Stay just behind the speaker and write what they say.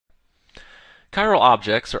Chiral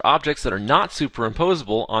objects are objects that are not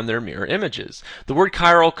superimposable on their mirror images. The word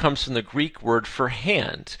chiral comes from the Greek word for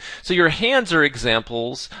hand. So your hands are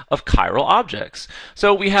examples of chiral objects.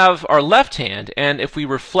 So we have our left hand, and if we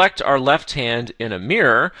reflect our left hand in a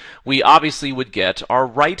mirror, we obviously would get our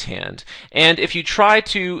right hand. And if you try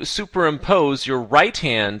to superimpose your right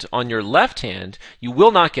hand on your left hand, you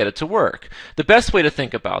will not get it to work. The best way to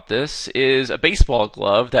think about this is a baseball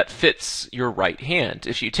glove that fits your right hand.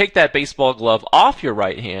 If you take that baseball glove off your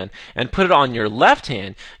right hand and put it on your left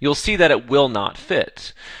hand, you'll see that it will not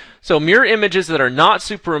fit. So mirror images that are not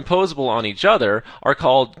superimposable on each other are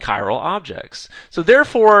called chiral objects. So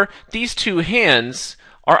therefore, these two hands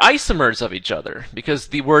are isomers of each other, because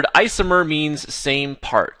the word isomer means same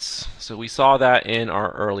parts. So we saw that in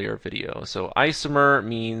our earlier video. So isomer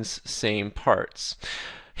means same parts.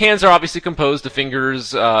 Hands are obviously composed of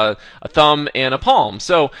fingers, a thumb, and a palm.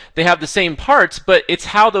 So they have the same parts, but it's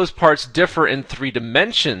how those parts differ in 3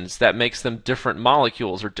 dimensions that makes them different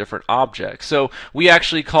molecules or different objects. So we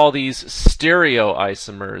actually call these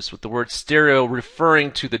stereoisomers, with the word stereo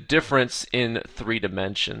referring to the difference in 3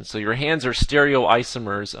 dimensions. So your hands are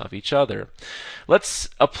stereoisomers of each other. Let's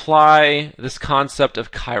apply this concept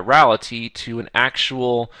of chirality to an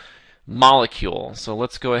actual molecule. So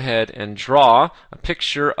let's go ahead and draw a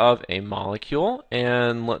picture of a molecule,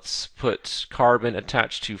 and let's put carbon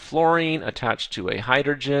attached to fluorine, attached to a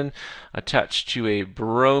hydrogen, attached to a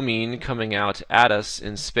bromine coming out at us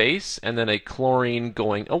in space, and then a chlorine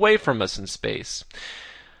going away from us in space.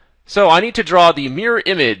 So I need to draw the mirror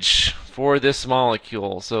image for this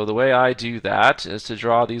molecule. So the way I do that is to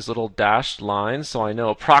draw these little dashed lines so I know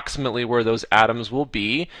approximately where those atoms will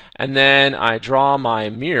be, and then I draw my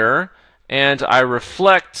mirror and I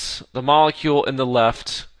reflect the molecule in the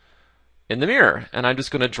left in the mirror, and I'm just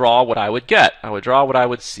going to draw what I would get. I would draw what I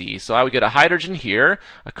would see. So I would get a hydrogen here,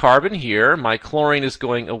 a carbon here, my chlorine is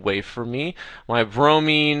going away from me, my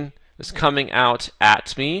bromine is coming out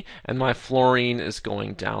at me, and my fluorine is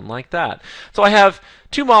going down like that. So I have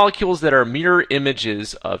 2 molecules that are mirror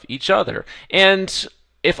images of each other. And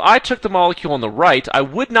if I took the molecule on the right, I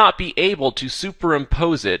would not be able to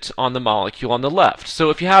superimpose it on the molecule on the left.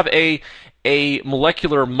 So if you have a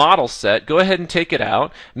molecular model set, go ahead and take it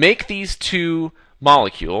out, make these 2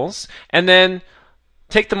 molecules, and then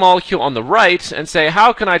take the molecule on the right and say,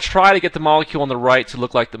 how can I try to get the molecule on the right to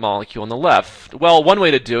look like the molecule on the left? Well, one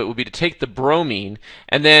way to do it would be to take the bromine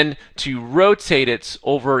and then to rotate it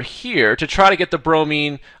over here to try to get the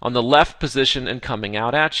bromine on the left position and coming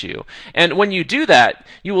out at you. And when you do that,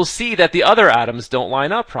 you will see that the other atoms don't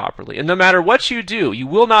line up properly. And no matter what you do, you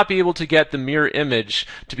will not be able to get the mirror image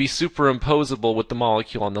to be superimposable with the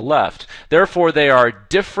molecule on the left. Therefore, they are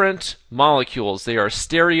different molecules. They are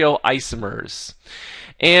stereoisomers.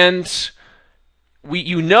 And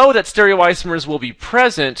you know that stereoisomers will be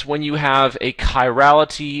present when you have a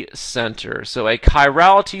chirality center. So a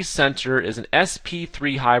chirality center is an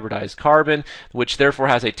sp3 hybridized carbon, which therefore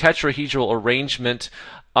has a tetrahedral arrangement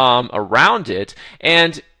around it,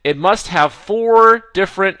 and it must have 4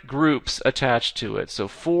 different groups attached to it. So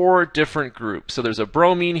 4 different groups. So there's a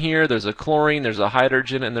bromine here, there's a chlorine, there's a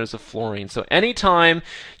hydrogen, and there's a fluorine. So anytime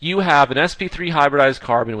you have an sp3 hybridized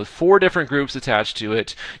carbon with 4 different groups attached to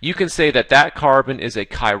it, you can say that that carbon is a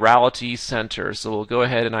chirality center. So we'll go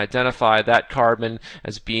ahead and identify that carbon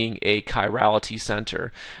as being a chirality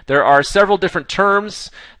center. There are several different terms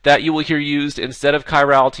that you will hear used instead of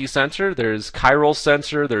chirality center. There's chiral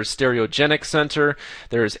center, there's stereogenic center,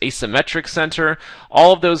 there's asymmetric center.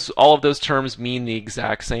 All of those terms mean the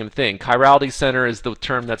exact same thing. Chirality center is the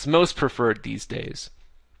term that's most preferred these days.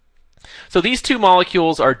 So these 2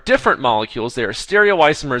 molecules are different molecules. They are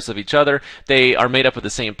stereoisomers of each other. They are made up of the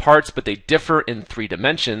same parts, but they differ in 3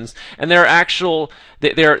 dimensions. And there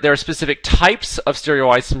are specific types of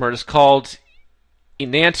stereoisomers called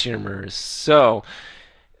enantiomers. So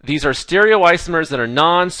these are stereoisomers that are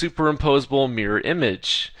non-superimposable mirror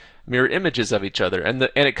images of each other, and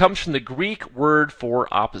it comes from the Greek word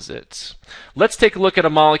for opposites. Let's take a look at a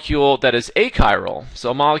molecule that is achiral, so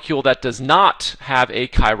a molecule that does not have a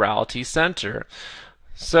chirality center.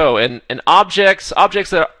 So, and objects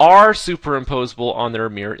that are superimposable on their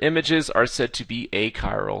mirror images are said to be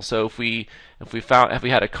achiral. So if we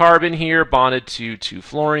had a carbon here bonded to 2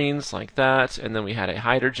 fluorines like that, and then we had a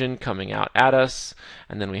hydrogen coming out at us,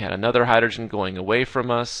 and then we had another hydrogen going away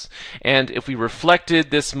from us, and if we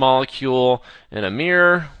reflected this molecule in a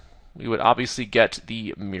mirror, we would obviously get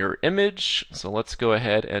the mirror image. So let's go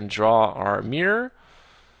ahead and draw our mirror.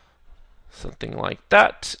 Something like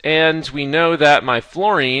that. And we know that my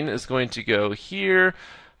fluorine is going to go here,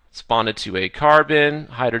 It's bonded to a carbon,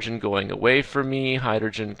 hydrogen going away from me,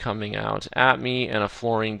 hydrogen coming out at me, and a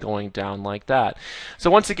fluorine going down like that.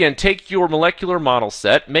 So once again, take your molecular model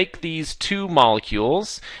set, make these two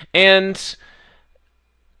molecules, and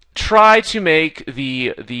try to make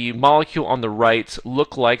the molecule on the right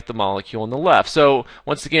look like the molecule on the left. So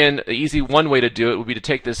once again, one way to do it would be to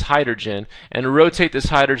take this hydrogen and rotate this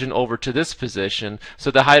hydrogen over to this position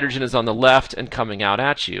so the hydrogen is on the left and coming out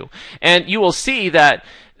at you. And you will see that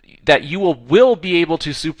you will be able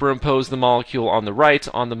to superimpose the molecule on the right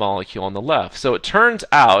on the molecule on the left. So it turns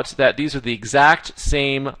out that these are the exact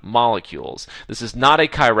same molecules. This is not a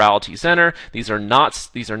chirality center. These are not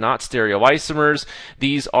stereoisomers.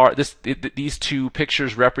 These two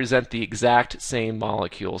pictures represent the exact same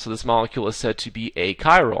molecule. So this molecule is said to be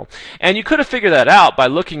achiral. And you could have figured that out by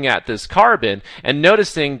looking at this carbon and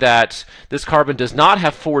noticing that this carbon does not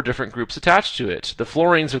have 4 different groups attached to it. The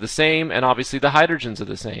fluorines are the same, and obviously the hydrogens are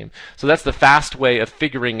the same. So that's the fast way of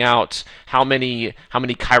figuring out how many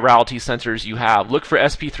chirality centers you have. Look for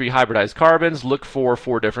sp3 hybridized carbons, look for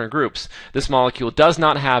 4 different groups. This molecule does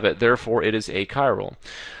not have it, therefore it is achiral.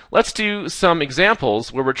 Let's do some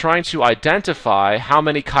examples where we're trying to identify how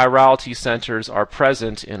many chirality centers are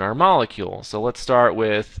present in our molecule. So let's start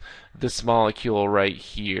with this molecule right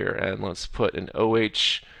here, and let's put an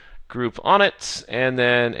OH group on it, and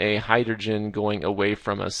then a hydrogen going away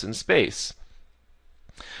from us in space.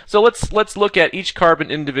 So let's look at each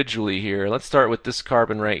carbon individually here. Let's start with this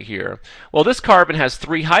carbon right here. Well, this carbon has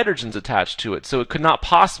 3 hydrogens attached to it, so it could not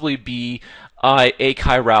possibly be a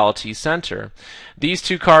chirality center. These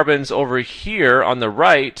 2 carbons over here on the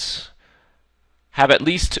right have at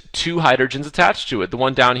least 2 hydrogens attached to it. The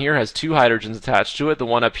one down here has 2 hydrogens attached to it. The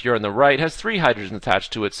one up here on the right has 3 hydrogens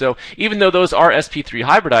attached to it. So even though those are sp3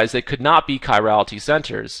 hybridized, they could not be chirality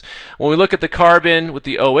centers. When we look at the carbon with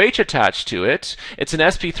the OH attached to it, it's an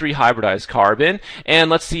sp3 hybridized carbon. And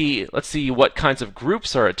let's see what kinds of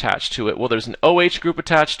groups are attached to it. Well, there's an OH group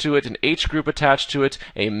attached to it, an H group attached to it,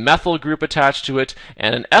 a methyl group attached to it,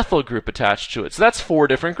 and an ethyl group attached to it. So that's 4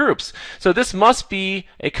 different groups. So this must be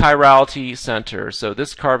a chirality center. So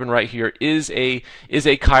this carbon right here is a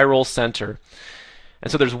chiral center.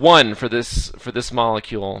 And so there's 1 for this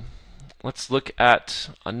molecule. Let's look at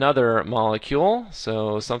another molecule.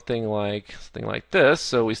 So something like this.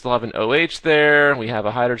 So we still have an OH there. We have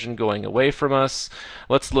a hydrogen going away from us.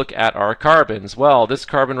 Let's look at our carbons. Well, this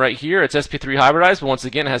carbon right here, it's sp3 hybridized, but once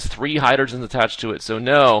again it has 3 hydrogens attached to it. So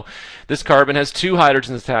no. This carbon has 2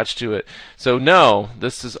 hydrogens attached to it. So no.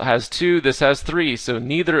 This has 2, this has 3. So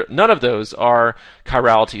none of those are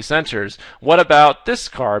chirality centers. What about this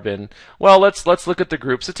carbon? Well, let's look at the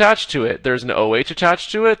groups attached to it. There's an OH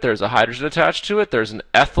attached to it, there's a hydrogen attached to it, there's an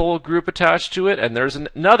ethyl group attached to it, and there's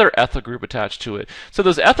another ethyl group attached to it. So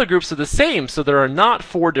those ethyl groups are the same, so there are not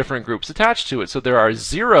 4 different groups attached to it. So there are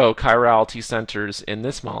 0 chirality centers in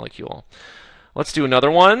this molecule. Let's do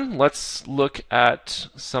another one. Let's look at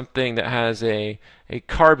something that has a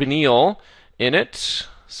carbonyl in it.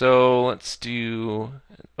 So let's do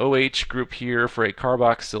an OH group here for a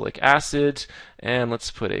carboxylic acid, and let's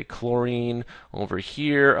put a chlorine over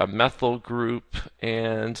here, a methyl group,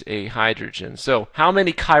 and a hydrogen. So how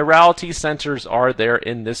many chirality centers are there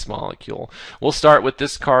in this molecule? We'll start with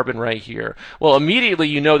this carbon right here. Well, immediately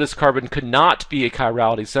you know this carbon could not be a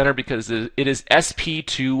chirality center because it is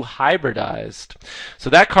sp2 hybridized. So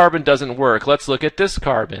that carbon doesn't work. Let's look at this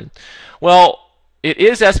carbon. Well, it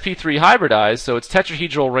is sp3 hybridized, so it's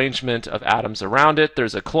tetrahedral arrangement of atoms around it.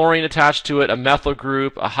 There's a chlorine attached to it, a methyl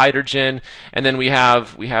group, a hydrogen, and then we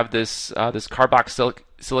have this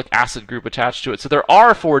carboxylic acid group attached to it. So there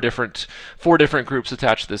are four different groups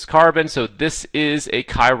attached to this carbon. So this is a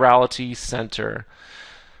chirality center.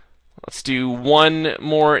 Let's do one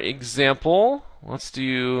more example. Let's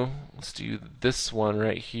do this one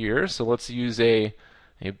right here. So let's use a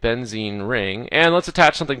benzene ring, and let's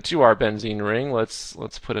attach something to our benzene ring. Let's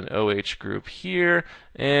put an OH group here,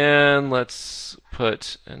 and let's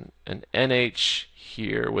put an NH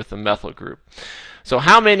here with a methyl group. So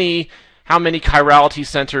how many chirality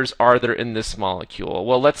centers are there in this molecule?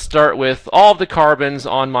 Well, let's start with all of the carbons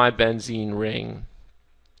on my benzene ring.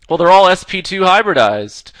 Well, they're all sp2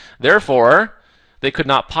 hybridized. Therefore, they could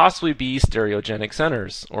not possibly be stereogenic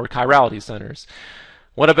centers or chirality centers.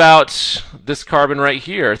 What about this carbon right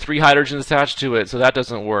here? 3 hydrogens attached to it, so that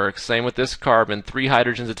doesn't work. Same with this carbon, 3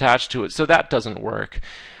 hydrogens attached to it, so that doesn't work.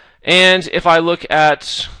 And if I look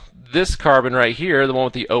at this carbon right here, the one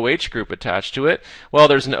with the OH group attached to it, well,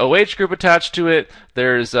 there's an OH group attached to it.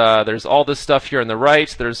 There's all this stuff here on the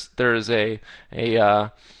right. There's a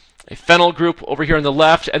a phenyl group over here on the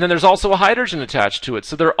left, and then there's also a hydrogen attached to it.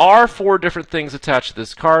 So there are 4 different things attached to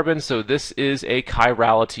this carbon, so this is a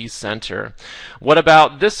chirality center. What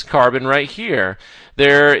about this carbon right here?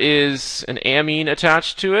 There is an amine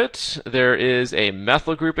attached to it, there is a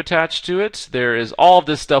methyl group attached to it, there is all of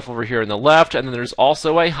this stuff over here on the left, and then there's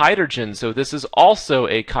also a hydrogen, so this is also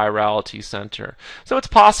a chirality center. So it's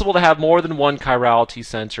possible to have more than one chirality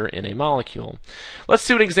center in a molecule. Let's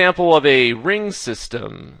do an example of a ring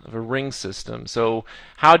system. So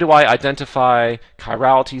how do I identify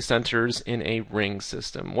chirality centers in a ring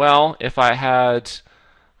system? Well, if I had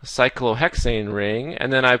a cyclohexane ring,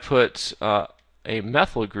 and then I put a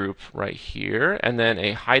methyl group right here, and then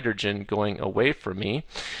a hydrogen going away from me.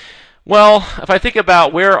 Well, if I think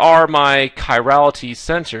about where are my chirality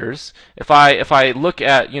centers, if I look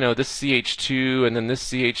at this CH2 and then this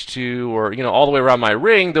CH2, or all the way around my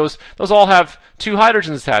ring, those all have 2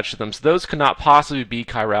 hydrogens attached to them, so those could not possibly be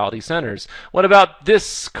chirality centers. What about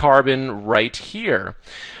this carbon right here?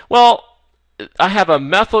 Well, I have a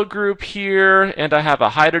methyl group here and I have a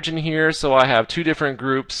hydrogen here, so I have 2 different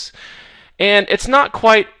groups. And it's not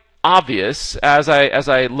quite obvious as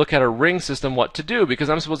I look at a ring system what to do, because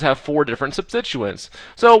I'm supposed to have 4 different substituents.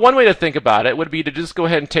 So one way to think about it would be to just go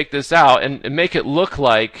ahead and take this out and make it look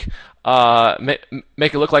like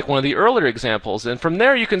make it look like one of the earlier examples. And from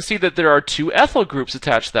there you can see that there are 2 ethyl groups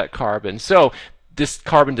attached to that carbon. So this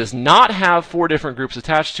carbon does not have 4 different groups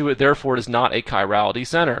attached to it, therefore it is not a chirality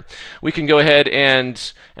center. We can go ahead and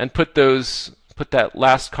put that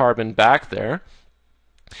last carbon back there.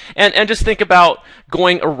 And just think about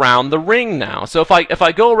going around the ring now. So if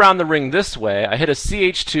I go around the ring this way, I hit a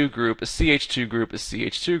CH2 group, a CH2 group, a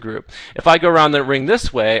CH2 group. If I go around the ring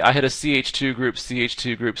this way, I hit a CH2 group,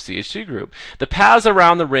 CH2 group, CH2 group. The paths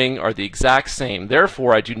around the ring are the exact same.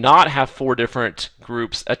 Therefore, I do not have 4 different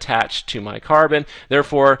groups attached to my carbon.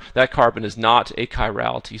 Therefore, that carbon is not a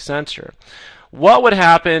chirality center. What would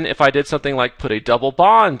happen if I did something like put a double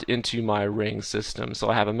bond into my ring system? So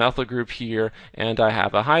I have a methyl group here and I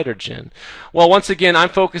have a hydrogen. Well, once again, I'm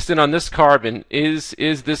focused in on this carbon. Is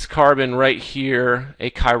this carbon right here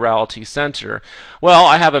a chirality center? Well,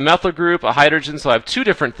 I have a methyl group, a hydrogen, so I have 2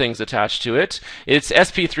 different things attached to it. It's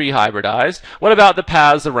sp3 hybridized. What about the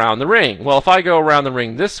paths around the ring? Well, if I go around the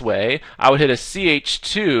ring this way, I would hit a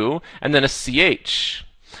CH2 and then a CH.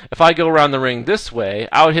 If I go around the ring this way,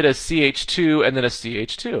 I would hit a CH2 and then a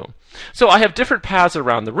CH2. So I have different paths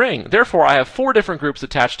around the ring. Therefore, I have 4 different groups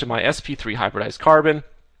attached to my sp3 hybridized carbon.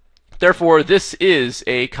 Therefore, this is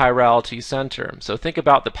a chirality center. So think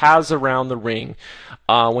about the paths around the ring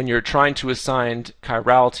when you're trying to assign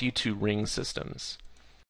chirality to ring systems.